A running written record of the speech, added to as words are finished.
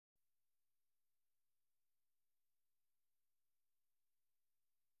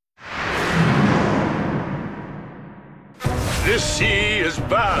This sea is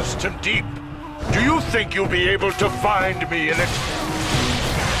vast and deep. Do you think you'll be able to find me in it?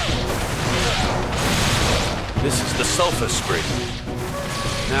 This is the sulfur spring.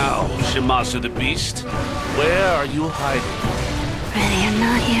 Now, Shimazu the Beast, where are you hiding? Ready or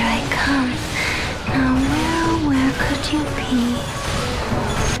not, here I come. Now where could you be?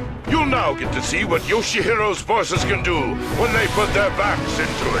 You'll now get to see what Yoshihiro's forces can do when they put their backs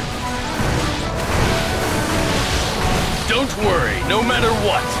into it. Don't worry, no matter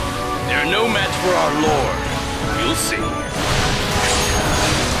what. They're no match for our lord. You'll see.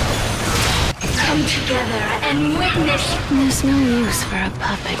 Come together and witness. There's no use for a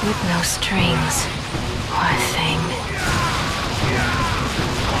puppet with no strings. Poor thing.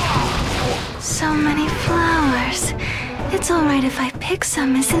 So many flowers. It's all right if I pick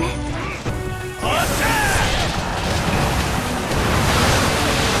some, isn't it?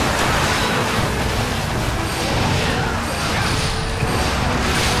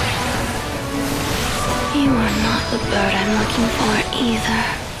 You are not the bird I'm looking for either.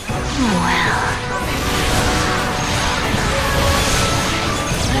 Well.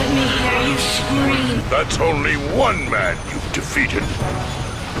 Let me hear you scream. That's only one man you've defeated.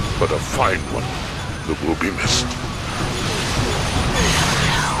 But a fine one that will be missed.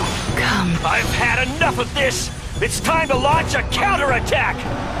 Come. I've had enough of this! It's time to launch a counterattack!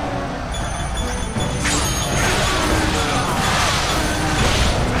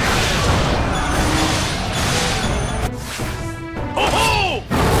 Oh-ho!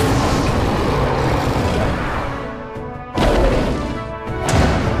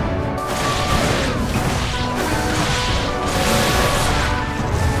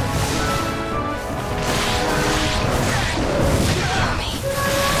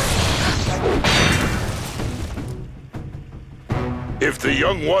 If the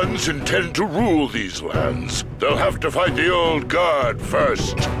young ones intend to rule these lands, they'll have to fight the old guard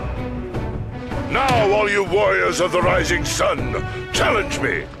first. Now, all you warriors of the rising sun, challenge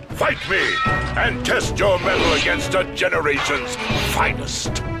me, fight me, and test your mettle against a generation's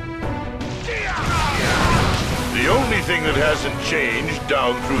finest. The only thing that hasn't changed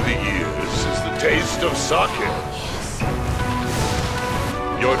down through the years is the taste of sake.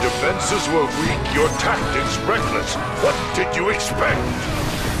 Your defenses were weak, your tactics reckless. What did you expect?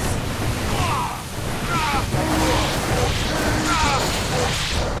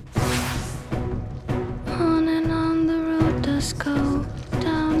 On and on the road does go,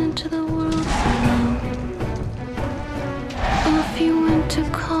 down into the world below. Off you went to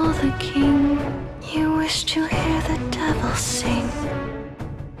call the king. You wished to hear the devil sing.